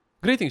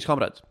Greetings,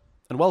 comrades,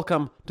 and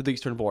welcome to the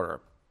Eastern Border.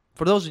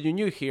 For those of you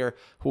new here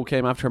who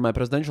came after my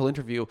presidential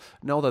interview,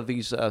 know that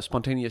these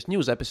spontaneous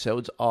news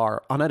episodes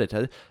are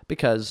unedited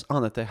because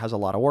Annette has a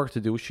lot of work to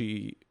do.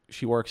 She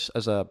works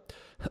as a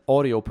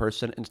audio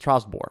person in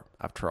Strasbourg,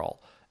 after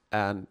all.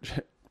 And,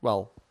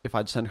 well, if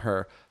I'd send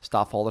her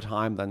stuff all the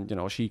time, then,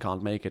 she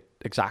can't make it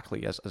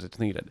exactly as it's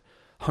needed.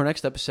 Our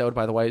next episode,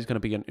 by the way, is going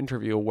to be an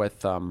interview with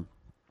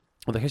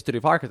the History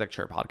of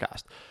Architecture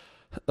podcast.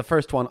 The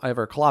first one I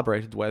ever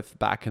collaborated with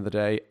back in the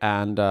day,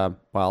 and,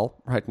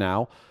 right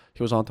now,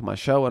 he was onto my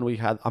show, and we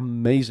had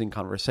amazing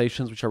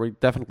conversations, which are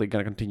definitely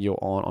going to continue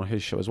on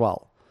his show as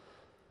well.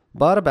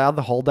 But about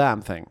the whole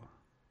dam thing.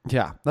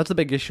 Yeah, that's the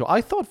big issue.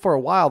 I thought for a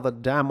while that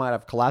the dam might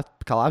have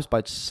collapsed by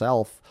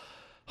itself.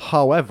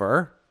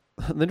 However,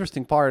 the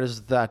interesting part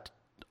is that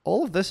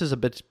all of this is a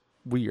bit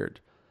weird.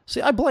 See,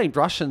 I blamed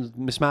Russians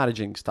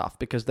mismanaging stuff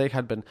because they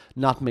had been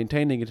not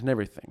maintaining it and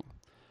everything.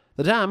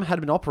 The dam had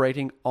been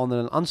operating on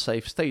an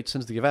unsafe state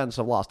since the events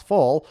of last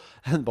fall,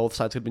 and both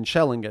sides had been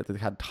shelling it. It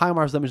had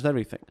HIMARS damage and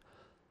everything.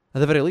 At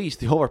the very least,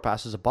 the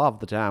overpasses above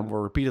the dam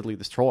were repeatedly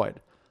destroyed.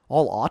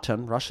 All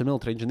autumn, Russian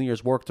military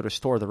engineers worked to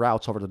restore the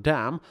routes over the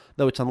dam,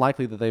 though it's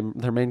unlikely that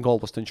their main goal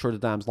was to ensure the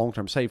dam's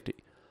long-term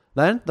safety.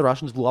 Then, the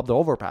Russians blew up the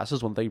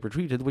overpasses when they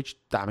retreated, which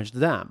damaged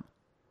the dam.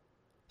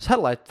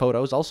 Satellite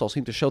photos also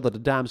seem to show that the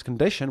dam's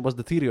condition was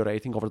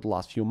deteriorating over the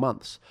last few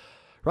months.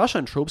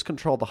 Russian troops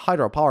controlled the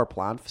hydropower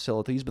plant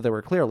facilities, but they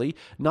were clearly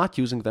not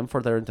using them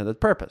for their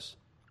intended purpose.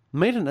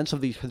 Maintenance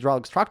of these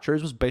hydraulic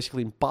structures was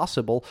basically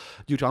impossible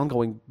due to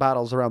ongoing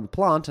battles around the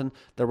plant, and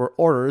there were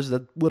orders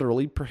that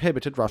literally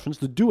prohibited Russians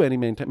to do any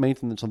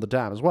maintenance on the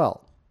dam as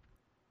well.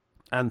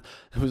 And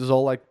it was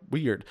all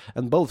weird.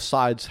 And both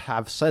sides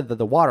have said that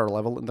the water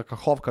level in the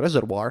Kahovka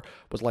reservoir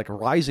was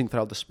rising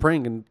throughout the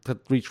spring and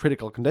had reached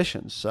critical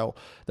conditions. So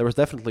there was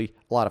definitely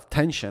a lot of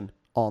tension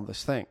on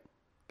this thing.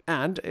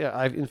 And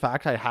in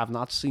fact, I have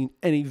not seen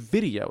any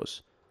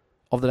videos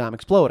of the dam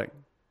exploding.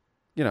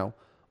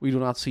 We do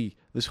not see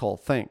this whole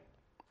thing.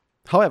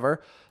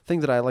 However, the thing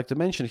that I'd like to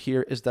mention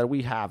here is that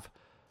we have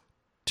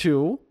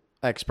two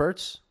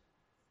experts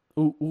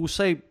who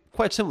say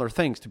quite similar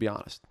things, to be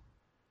honest.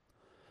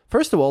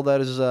 First of all, there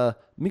is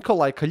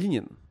Mykolai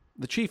Kalinin,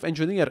 the chief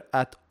engineer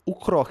at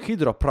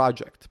Ukrohydro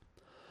project,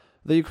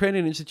 the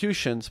Ukrainian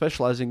institution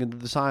specializing in the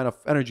design of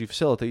energy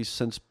facilities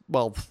since,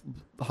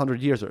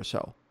 100 years or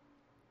so.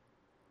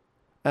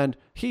 And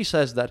he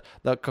says that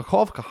the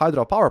Kahovka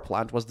hydropower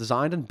plant was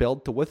designed and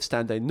built to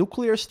withstand a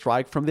nuclear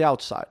strike from the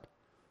outside.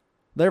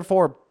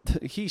 Therefore,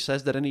 he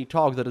says that any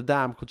talk that a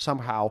dam could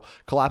somehow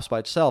collapse by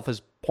itself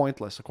is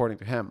pointless, according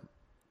to him.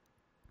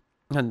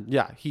 And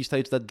he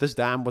states that this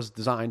dam was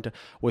designed to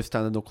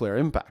withstand a nuclear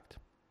impact.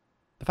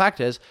 The fact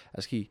is,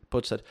 as he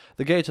puts it,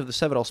 the gates of the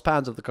several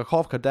spans of the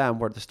Kahovka dam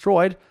were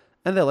destroyed,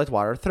 and they let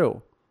water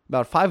through.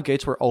 About 5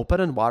 gates were open,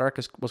 and water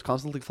was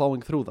constantly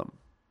flowing through them.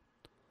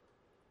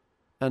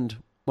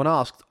 And when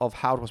asked of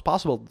how it was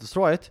possible to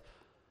destroy it,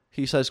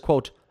 he says,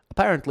 quote,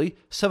 "Apparently,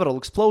 several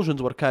explosions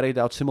were carried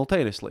out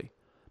simultaneously.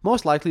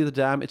 Most likely the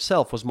dam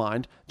itself was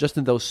mined, just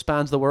in those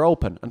spans that were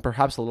open, and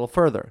perhaps a little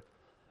further.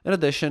 In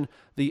addition,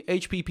 the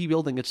HPP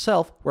building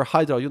itself, where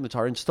hydro units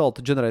are installed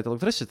to generate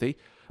electricity,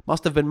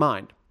 must have been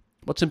mined.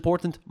 What's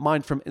important,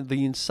 mined from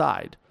the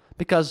inside.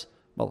 Because,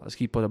 as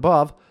he put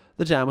above,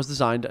 the dam was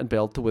designed and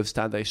built to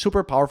withstand a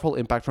super powerful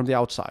impact from the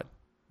outside.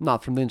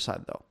 Not from the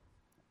inside, though.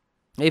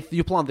 If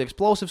you plant the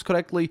explosives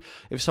correctly,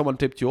 if someone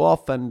tipped you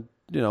off and,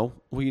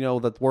 we know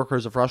that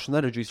workers of Russian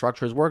energy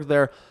structures work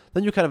there,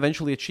 then you can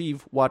eventually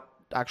achieve what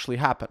actually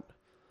happened.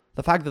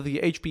 The fact that the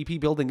HPP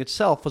building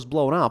itself was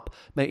blown up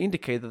may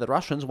indicate that the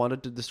Russians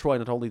wanted to destroy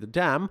not only the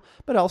dam,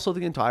 but also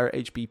the entire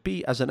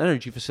HPP as an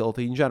energy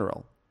facility in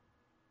general."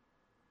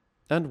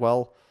 And,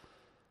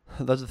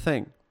 that's the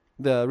thing.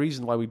 The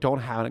reason why we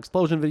don't have an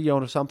explosion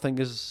video or something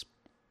is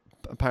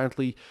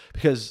apparently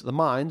because the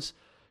mines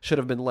should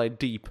have been laid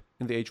deep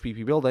in the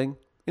HPP building,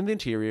 in the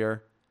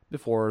interior,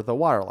 before the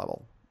water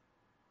level.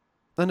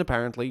 And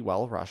apparently,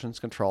 Russians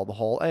control the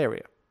whole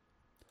area.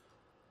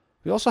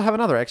 We also have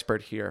another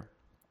expert here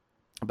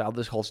about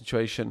this whole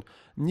situation,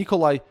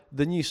 Nikolai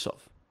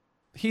Denisov.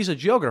 He's a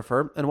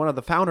geographer and one of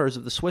the founders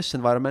of the Swiss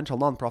environmental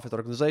non-profit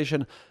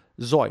organization,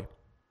 ZOI.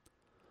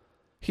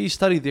 He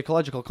studied the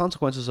ecological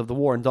consequences of the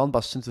war in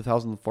Donbass since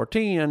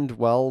 2014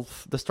 and,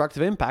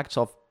 destructive impacts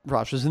of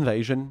Russia's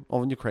invasion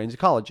on Ukraine's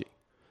ecology.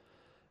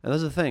 And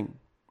that's the thing.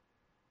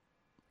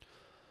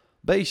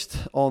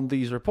 Based on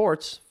these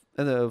reports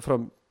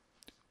from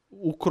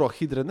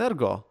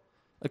Ukrohydroenergo,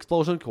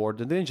 explosion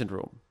occurred in the engine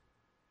room.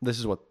 This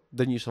is what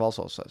Denisov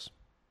also says.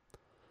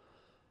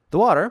 "The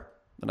water,"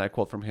 and I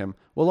quote from him,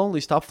 "will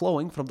only stop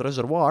flowing from the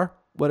reservoir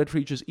when it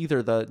reaches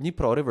either the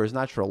Dnipro River's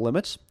natural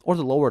limits or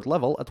the lowered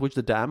level at which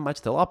the dam might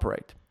still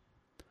operate."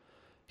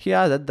 He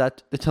added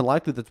that it's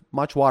unlikely that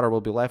much water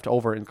will be left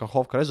over in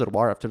Kahovka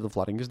reservoir after the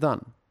flooding is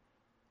done.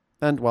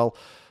 And,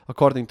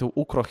 according to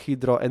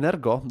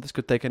Ukrohydroenergo, this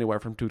could take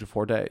anywhere from 2 to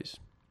 4 days.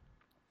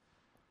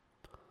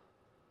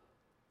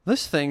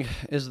 This thing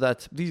is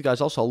that these guys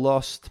also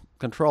lost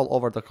control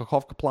over the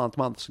Kahovka plant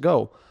months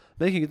ago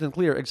making it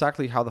unclear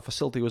exactly how the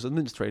facility was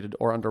administrated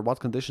or under what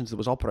conditions it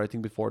was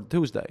operating before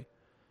Tuesday.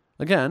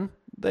 Again,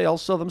 they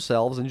also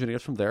themselves,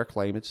 engineers from there,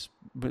 claim it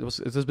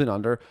has been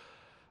under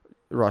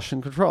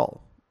Russian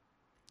control.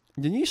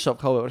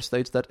 Denisov, however,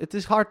 states that it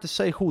is hard to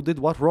say who did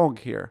what wrong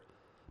here,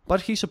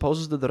 but he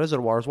supposes that the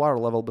reservoir's water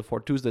level before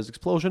Tuesday's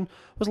explosion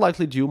was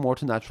likely due more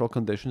to natural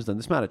conditions than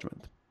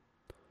mismanagement.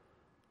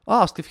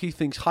 Asked if he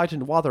thinks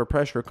heightened water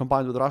pressure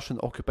combined with Russian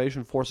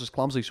occupation forces'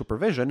 clumsy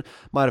supervision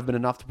might have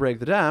been enough to break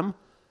the dam,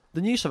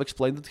 Denisov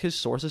explained that his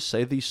sources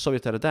say these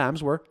Soviet-era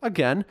dams were,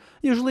 again,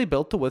 usually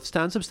built to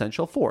withstand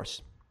substantial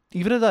force,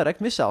 even a direct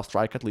missile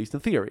strike, at least in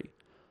theory.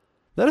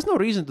 There is no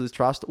reason to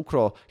distrust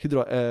Ukro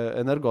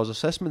Hydroenergo's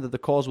assessment that the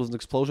cause was an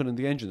explosion in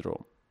the engine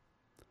room.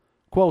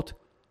 Quote,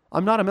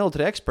 I'm not a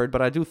military expert,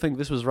 but I do think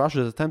this was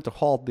Russia's attempt to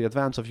halt the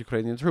advance of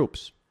Ukrainian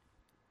troops.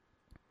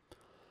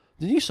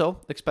 Denisov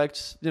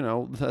expects,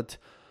 that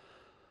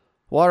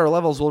water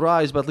levels will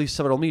rise by at least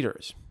several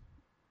meters.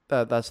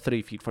 That's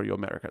 3 feet for you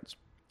Americans.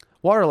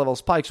 Water level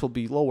spikes will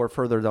be lower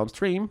further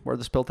downstream, where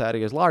the spilt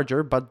area is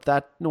larger, but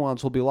that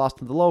nuance will be lost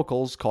to the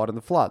locals caught in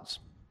the floods,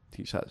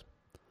 he says.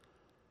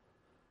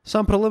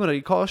 Some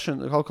preliminary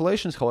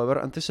calculations, however,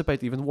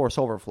 anticipate even worse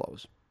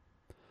overflows.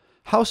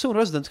 How soon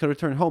residents can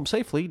return home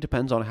safely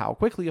depends on how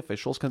quickly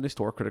officials can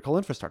restore critical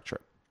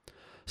infrastructure.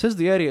 Since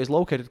the area is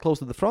located close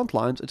to the front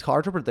lines, it's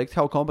hard to predict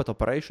how combat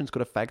operations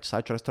could affect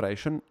such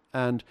restoration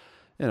and,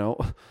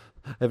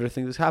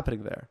 everything that's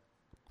happening there.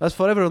 As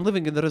for everyone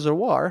living in the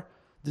reservoir,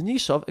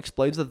 Denisov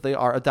explains that they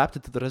are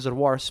adapted to the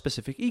reservoir's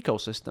specific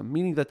ecosystem,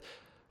 meaning that,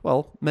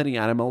 many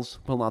animals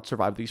will not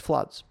survive these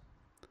floods.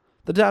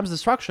 The dam's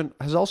destruction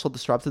has also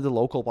disrupted the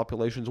local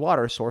population's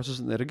water sources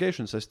and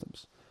irrigation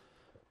systems.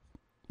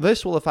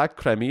 This will affect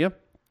Crimea,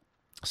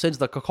 since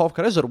the Kahovka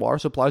reservoir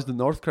supplies the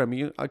North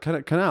Crimean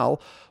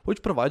Canal,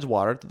 which provides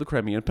water to the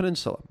Crimean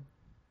Peninsula.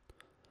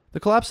 The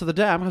collapse of the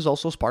dam has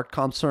also sparked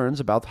concerns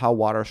about how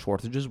water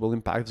shortages will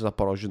impact the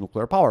Zaporozhye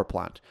nuclear power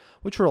plant,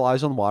 which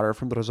relies on water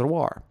from the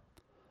reservoir.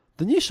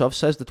 Denisov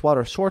says that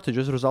water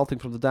shortages resulting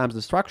from the dam's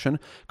destruction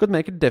could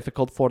make it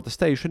difficult for the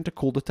station to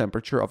cool the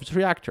temperature of its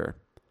reactor.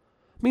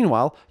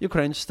 Meanwhile,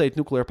 Ukraine's state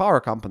nuclear power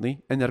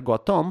company,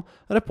 Energoatom,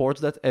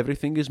 reports that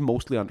everything is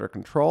mostly under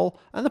control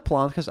and the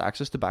plant has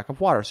access to backup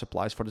water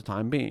supplies for the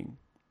time being.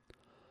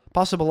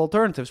 Possible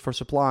alternatives for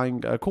supplying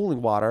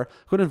cooling water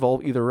could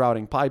involve either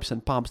routing pipes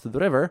and pumps to the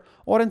river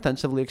or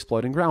intensively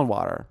exploiting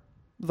groundwater,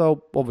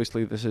 though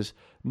obviously this is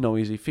no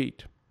easy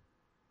feat.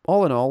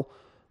 All in all,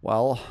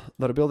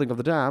 the rebuilding of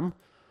the dam,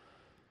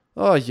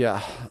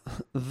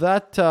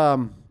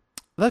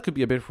 that could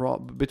be a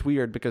bit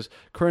weird, because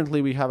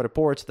currently we have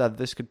reports that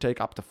this could take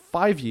up to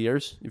 5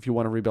 years if you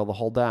want to rebuild the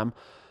whole dam,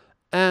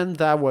 and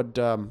that would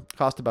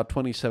cost about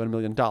 $27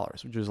 million,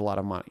 which is a lot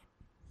of money.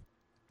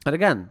 And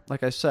again,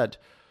 like I said,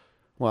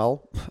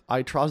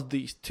 I trust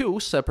these two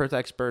separate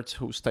experts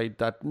who state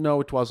that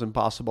no, it was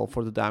impossible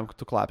for the dam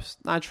to collapse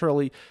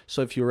naturally.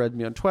 So if you read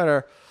me on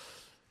Twitter,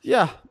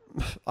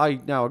 I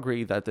now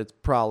agree that it's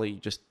probably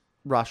just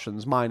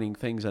Russians mining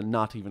things and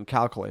not even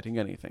calculating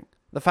anything.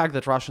 The fact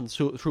that Russian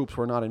troops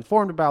were not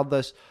informed about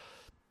this,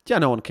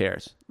 no one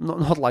cares.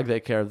 Not like they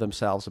care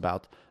themselves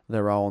about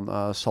their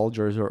own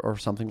soldiers or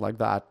something like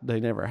that. They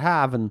never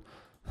have, and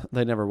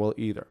they never will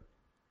either.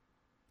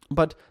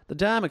 But the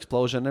dam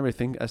explosion and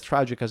everything, as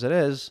tragic as it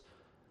is,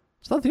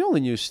 it's not the only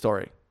news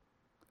story.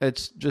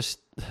 It's just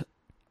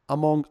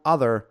among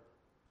other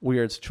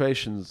weird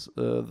situations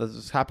that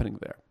is happening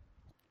there.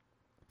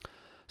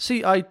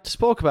 See, I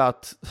spoke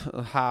about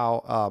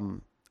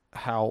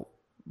how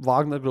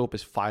Wagner Group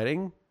is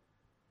fighting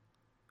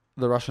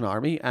the Russian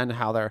army and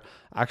how they're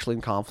actually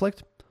in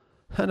conflict.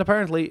 And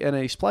apparently in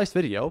a spliced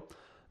video,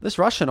 this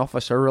Russian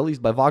officer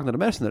released by Wagner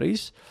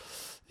mercenaries,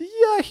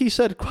 he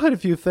said quite a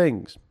few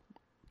things.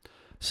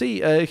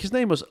 See, his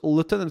name was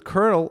Lieutenant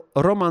Colonel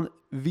Roman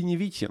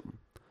Vinyevitin,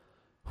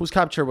 whose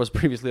capture was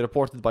previously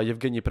reported by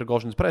Yevgeny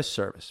Prigozhin's press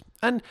service.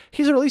 And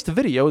he's released a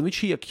video in which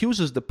he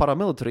accuses the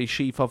paramilitary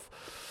chief of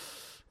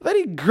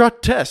very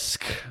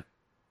grotesque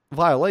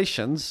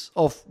violations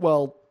of,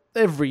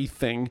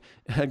 everything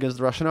against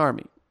the Russian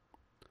army.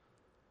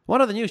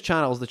 One of the news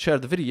channels that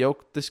shared the video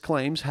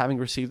disclaims having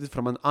received it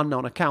from an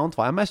unknown account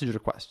via message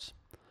requests.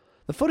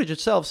 The footage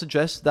itself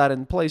suggests that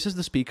in places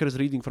the speaker is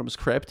reading from a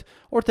script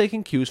or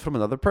taking cues from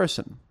another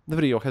person. The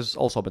video has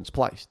also been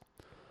spliced.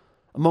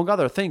 Among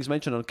other things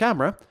mentioned on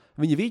camera,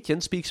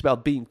 Vinyevitin speaks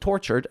about being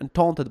tortured and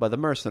taunted by the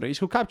mercenaries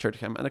who captured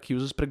him and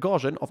accuses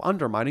Prigozhin of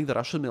undermining the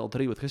Russian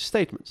military with his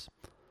statements.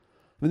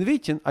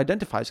 Vinyevitin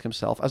identifies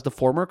himself as the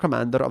former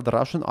commander of the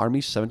Russian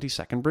Army's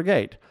 72nd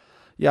Brigade.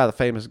 The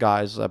famous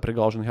guys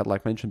Prigozhin had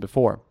mentioned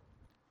before.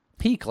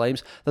 He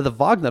claims that the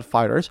Wagner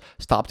fighters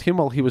stopped him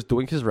while he was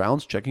doing his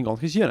rounds checking on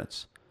his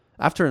units.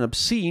 After an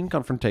obscene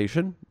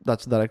confrontation,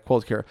 that's that I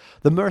quote here,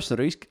 the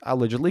mercenaries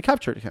allegedly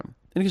captured him.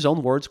 In his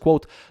own words,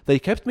 quote, "They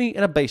kept me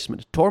in a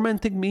basement,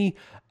 tormenting me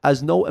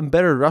as no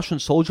embedded Russian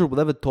soldier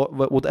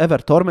would ever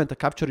torment a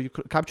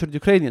captured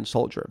Ukrainian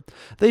soldier.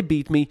 They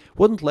beat me,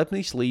 wouldn't let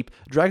me sleep,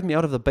 dragged me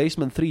out of the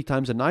basement 3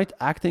 times a night,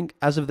 acting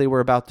as if they were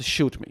about to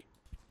shoot me."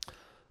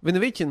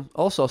 Vinovitin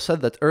also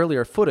said that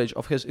earlier footage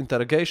of his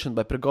interrogation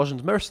by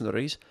Prigozhin's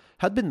mercenaries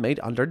had been made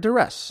under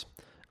duress,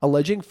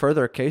 alleging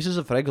further cases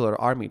of regular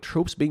army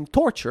troops being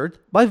tortured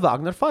by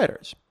Wagner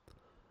fighters.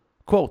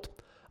 Quote,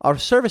 "Our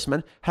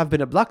servicemen have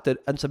been abducted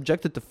and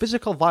subjected to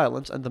physical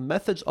violence and the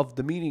methods of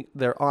demeaning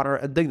their honor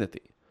and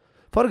dignity.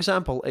 For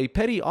example, a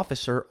petty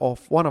officer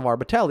of one of our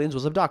battalions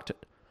was abducted.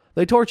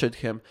 They tortured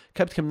him,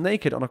 kept him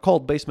naked on a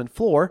cold basement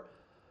floor,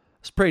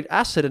 sprayed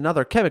acid and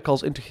other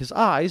chemicals into his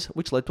eyes,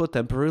 which led to a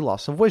temporary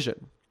loss of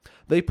vision.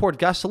 They poured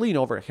gasoline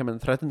over him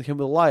and threatened him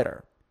with a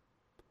lighter."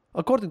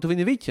 According to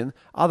Vinovitin,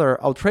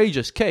 other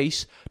outrageous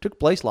case took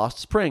place last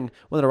spring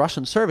when a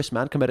Russian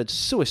serviceman committed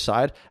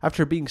suicide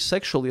after being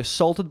sexually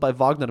assaulted by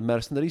Wagner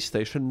mercenaries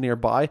stationed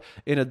nearby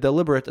in a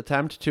deliberate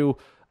attempt to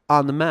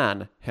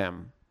unman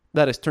him.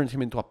 That is, turned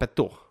him into a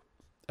petuch.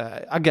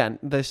 Again,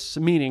 this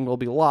meaning will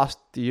be lost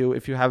to you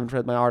if you haven't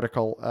read my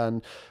article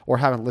or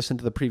haven't listened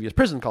to the previous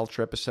prison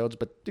culture episodes,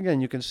 but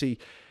again, you can see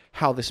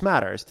how this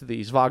matters to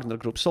these Wagner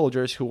Group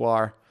soldiers who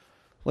are,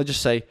 let's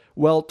just say,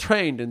 well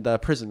trained in the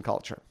prison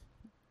culture.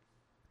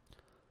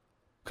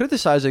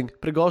 Criticizing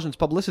Prigozhin's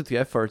publicity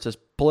efforts as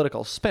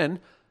political spin,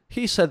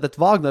 he said that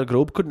Wagner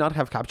Group could not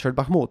have captured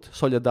Bakhmut,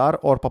 Soledar,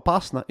 or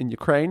Popasna in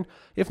Ukraine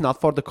if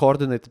not for the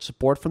coordinated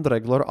support from the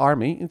regular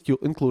army,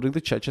 including the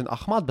Chechen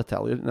Akhmat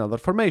battalion and other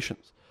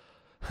formations.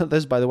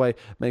 This, by the way,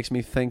 makes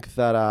me think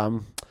that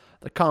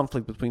the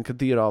conflict between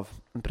Kadyrov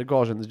and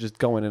Prigozhin is just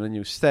going in a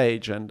new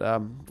stage, and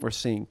we're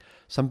seeing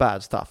some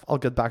bad stuff. I'll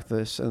get back to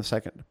this in a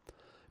second.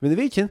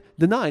 Vinovitin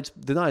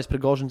denies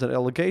Prigozhin's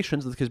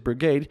allegations that his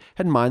brigade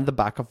had mined the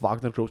back of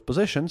Wagner Group's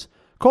positions,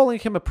 calling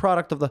him a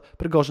product of the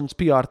Prigozhin's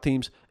PR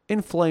team's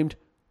inflamed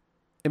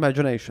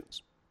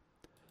imaginations.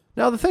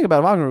 Now, the thing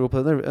about Wagner Group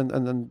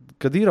and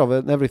Kadyrov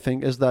and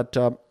everything is that,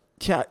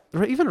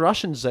 even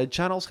Russian Z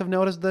channels have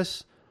noticed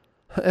this.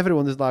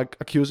 Everyone is like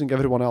accusing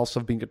everyone else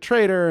of being a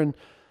traitor, and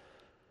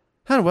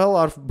well,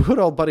 our good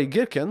old buddy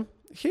Girkin,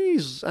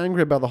 he's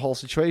angry about the whole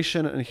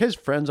situation, and his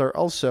friends are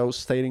also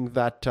stating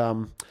that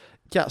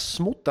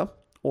smuta,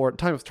 or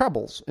time of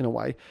troubles, in a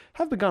way,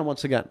 have begun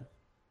once again.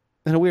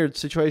 In a weird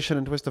situation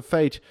and twist of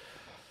fate,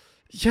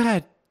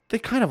 they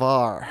kind of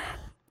are.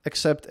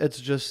 Except it's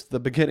just the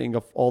beginning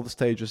of all the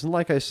stages. And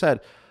like I said,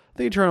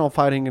 the eternal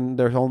fighting and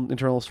their own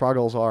internal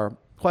struggles are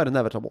quite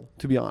inevitable,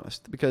 to be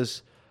honest,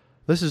 because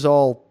this is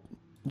all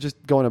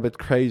just going a bit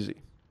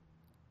crazy.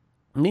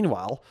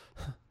 Meanwhile,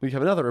 we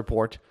have another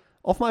report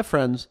of my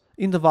friends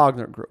in the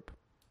Wagner Group.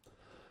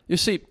 You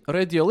see,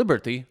 Radio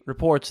Liberty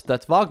reports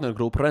that Wagner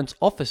Group rents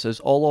offices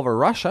all over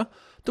Russia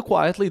to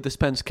quietly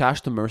dispense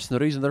cash to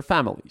mercenaries and their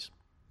families.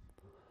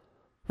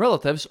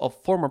 Relatives of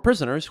former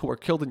prisoners who were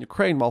killed in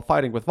Ukraine while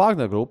fighting with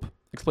Wagner Group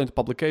explained to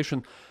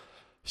publication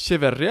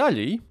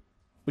Severrealii,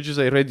 which is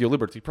a Radio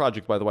Liberty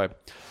project, by the way,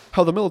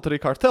 how the military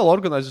cartel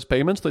organizes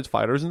payments to its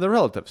fighters and their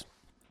relatives.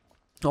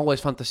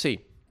 Always fun to see.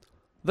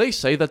 They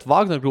say that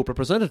Wagner Group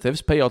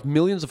representatives pay out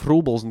millions of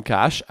rubles in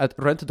cash at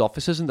rented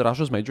offices in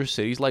Russia's major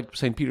cities like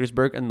St.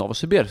 Petersburg and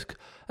Novosibirsk,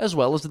 as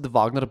well as at the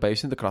Wagner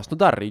base in the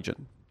Krasnodar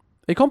region.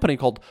 A company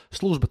called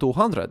Sluzba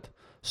 200,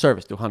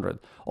 Service 200,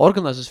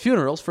 organizes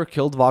funerals for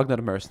killed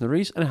Wagner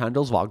mercenaries and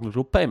handles Wagner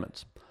Group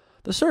payments.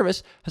 The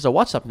service has a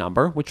WhatsApp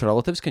number which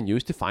relatives can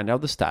use to find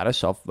out the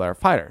status of their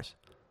fighters.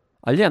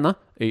 Alena,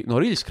 a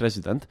Norilsk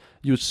resident,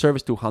 used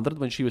Service 200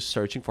 when she was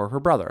searching for her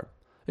brother.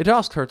 It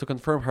asked her to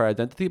confirm her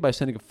identity by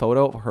sending a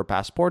photo of her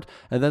passport,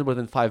 and then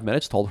within 5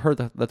 minutes told her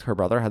that her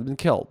brother had been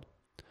killed.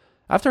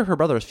 After her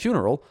brother's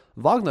funeral,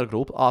 Wagner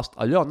Group asked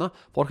Alena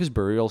for his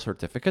burial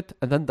certificate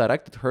and then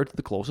directed her to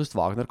the closest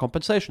Wagner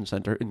compensation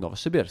center in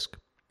Novosibirsk.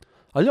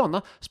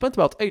 Alena spent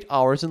about 8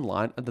 hours in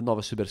line at the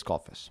Novosibirsk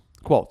office.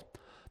 Quote,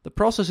 "The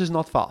process is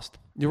not fast.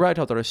 You write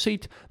out a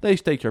receipt, they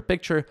take your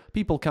picture,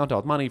 people count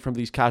out money from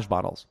these cash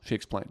bottles," she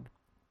explained.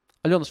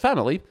 Alena's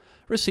family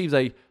received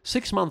a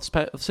 6 months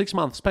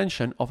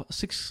pension of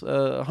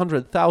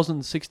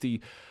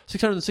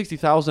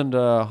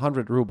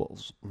 660,000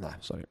 rubles.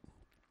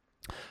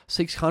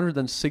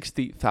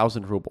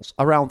 660,000 rubles,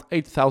 around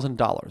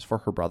 $8,000 for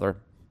her brother.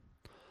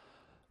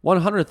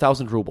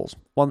 100,000 rubles,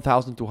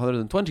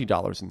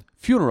 $1,220 in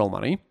funeral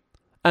money,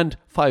 and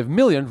 5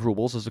 million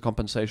rubles as a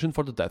compensation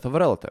for the death of a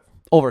relative.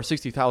 Over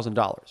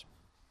 $60,000.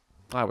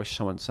 I wish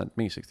someone sent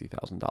me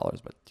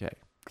 $60,000, but yay.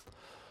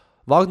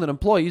 Wagner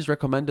employees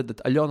recommended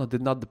that Alena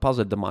did not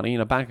deposit the money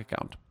in a bank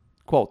account.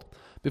 Quote,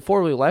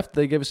 "Before we left,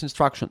 they gave us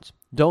instructions.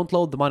 Don't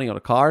load the money on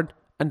a card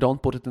and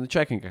don't put it in the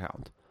checking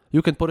account.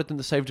 You can put it in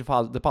the safe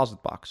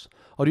deposit box.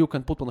 Or you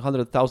can put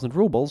 100,000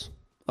 rubles,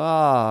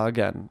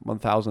 again,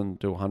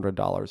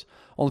 $1,200,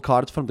 on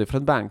cards from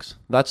different banks.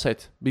 That's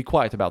it. Be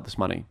quiet about this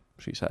money,"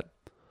 she said.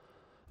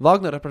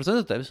 Wagner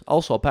representatives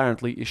also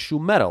apparently issue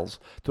medals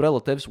to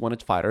relatives when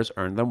its fighters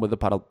earn them with the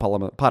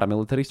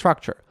paramilitary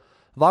structure.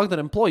 Wagner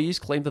employees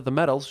claim that the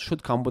medals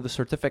should come with a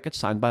certificate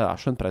signed by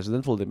Russian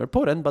President Vladimir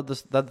Putin, but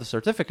that the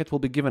certificate will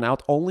be given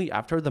out only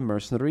after the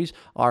mercenaries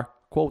are,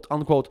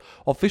 quote-unquote,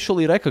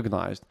 officially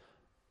recognized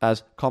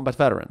as combat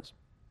veterans.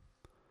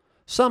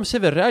 Some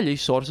Severelli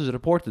sources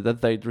reported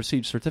that they'd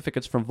received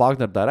certificates from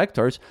Wagner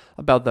directors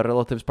about their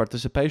relatives'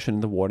 participation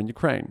in the war in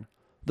Ukraine.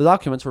 The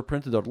documents were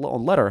printed on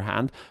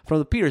letterhand from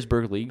the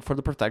Petersburg League for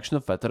the Protection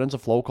of Veterans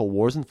of Local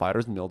Wars and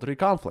Fighters in Military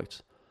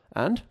Conflicts,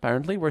 and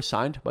apparently were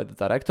signed by the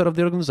director of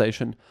the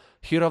organization,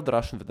 hero of the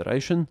Russian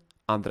Federation,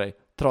 Andrei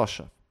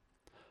Troshev.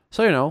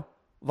 So,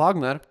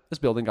 Wagner is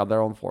building up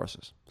their own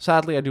forces.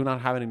 Sadly, I do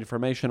not have any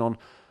information on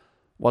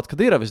what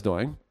Kadyrov is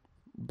doing,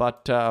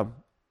 but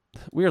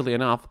weirdly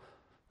enough,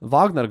 the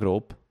Wagner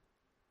Group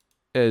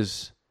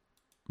is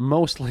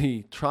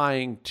mostly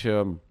trying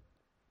to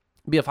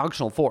be a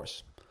functional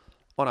force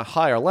on a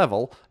higher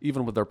level,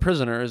 even with their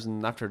prisoners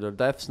and after their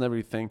deaths and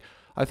everything.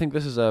 I think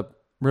this is a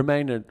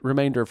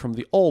remainder from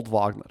the old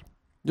Wagner.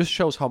 This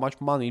shows how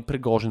much money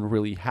Prigozhin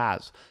really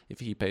has if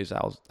he pays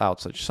out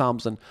such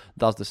sums and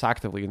does this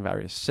actively in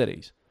various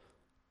cities.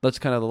 That's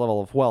kind of the level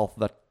of wealth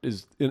that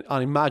is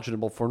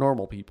unimaginable for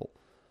normal people.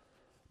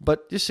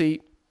 But you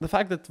see, the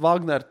fact that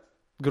Wagner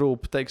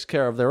Group takes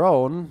care of their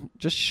own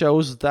just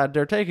shows that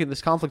they're taking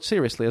this conflict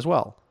seriously as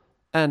well.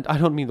 And I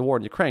don't mean the war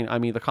in Ukraine, I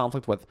mean the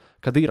conflict with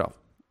Kadyrov.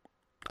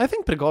 I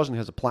think Prigozhin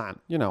has a plan.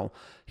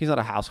 He's not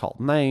a household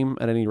name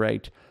at any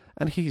rate,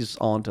 and he's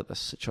on to this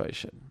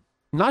situation.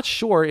 Not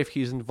sure if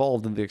he's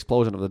involved in the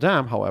explosion of the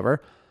dam,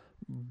 however,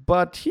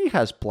 but he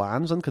has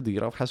plans, and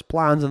Kadyrov has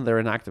plans, and they're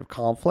in active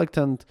conflict,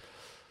 and,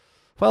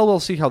 well, we'll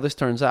see how this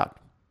turns out.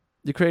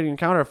 The Ukrainian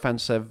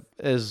counteroffensive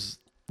is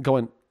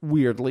going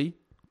weirdly,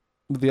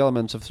 with the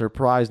elements of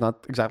surprise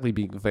not exactly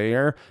being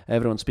there.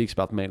 Everyone speaks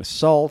about main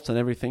assaults and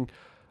everything.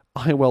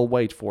 I will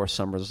wait for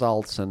some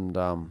results and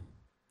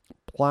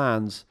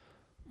plans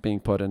being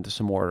put into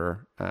some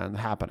order and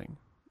happening.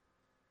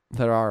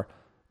 There are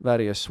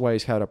various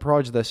ways how to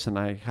approach this, and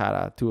I had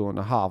a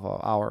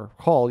 2.5-hour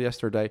call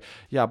yesterday.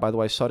 Yeah, by the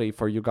way, sorry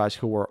for you guys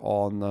who were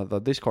on the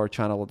Discord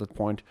channel at that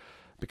point,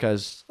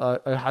 because I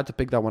had to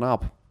pick that one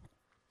up.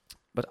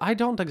 But I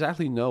don't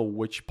exactly know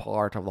which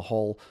part of the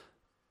whole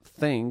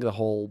thing,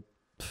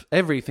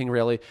 everything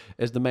really,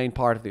 is the main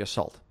part of the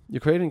assault.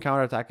 Ukrainian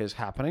counterattack is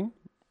happening,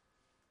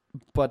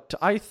 but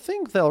I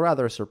think they'll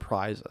rather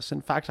surprise us.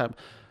 In fact, I'm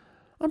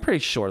pretty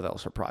sure they'll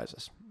surprise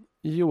us.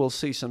 You will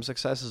see some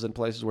successes in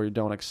places where you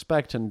don't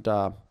expect, and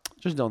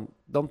just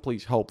don't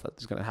please hope that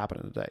it's going to happen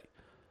in a day.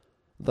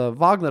 The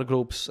Wagner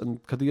groups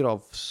and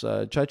Kadyrov's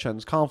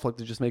Chechens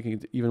conflict is just making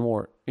it even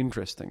more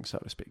interesting, so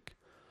to speak.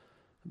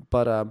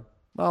 But,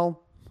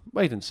 well,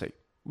 wait and see.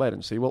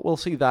 We'll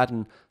see that,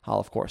 and I'll,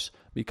 of course,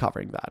 be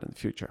covering that in the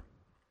future.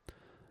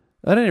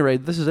 At any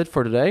rate, this is it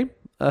for today.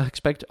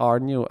 Expect our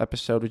new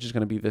episode, which is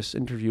going to be this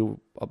interview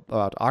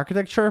about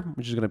architecture,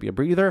 which is going to be a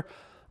breather.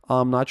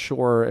 I'm not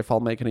sure if I'll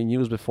make any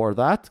news before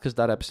that, because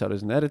that episode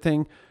is in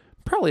editing.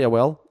 Probably I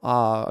will.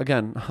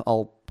 Again,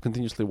 I'll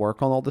continuously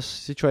work on all this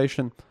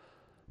situation.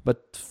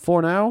 But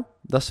for now,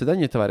 до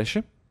свидания,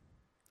 товарищи.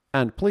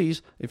 And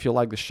please, if you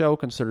like the show,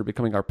 consider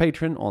becoming our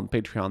patron on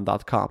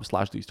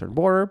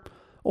patreon.com/theeasternborder.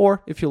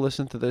 Or if you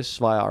listen to this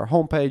via our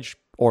homepage,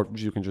 or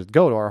you can just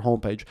go to our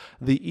homepage,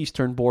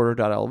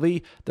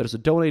 theeasternborder.lv. There's a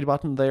donate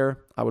button there.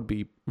 I would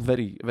be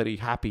very, very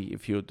happy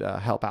if you'd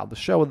help out the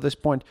show at this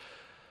point.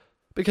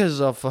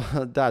 Because of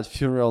Dad's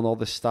funeral and all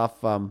this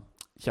stuff,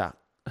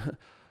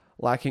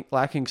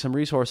 lacking some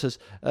resources.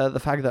 The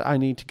fact that I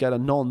need to get a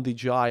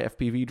non-DJI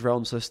FPV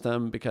drone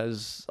system,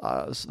 because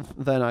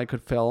then I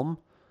could film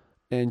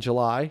in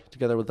July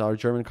together with our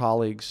German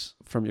colleagues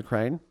from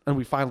Ukraine. And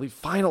we finally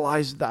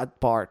finalized that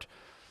part.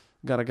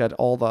 Gotta get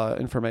all the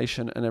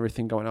information and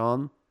everything going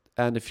on.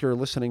 And if you're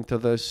listening to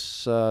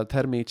this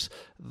Termits,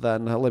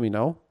 then let me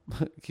know.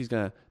 He's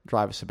gonna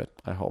drive us a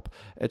bit, I hope.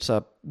 It's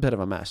a bit of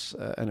a mess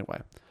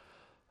anyway.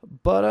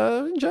 But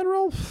in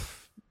general,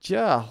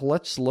 yeah,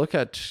 let's look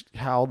at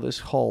how this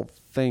whole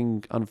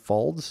thing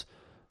unfolds.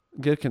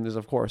 Girkin is,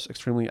 of course,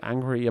 extremely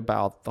angry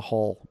about the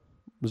whole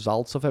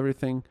results of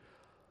everything.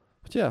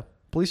 But yeah,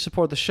 please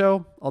support the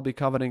show. I'll be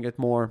covering it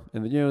more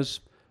in the news.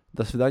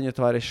 До свидания,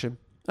 товарищи.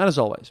 And as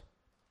always,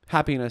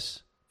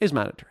 happiness is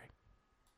mandatory.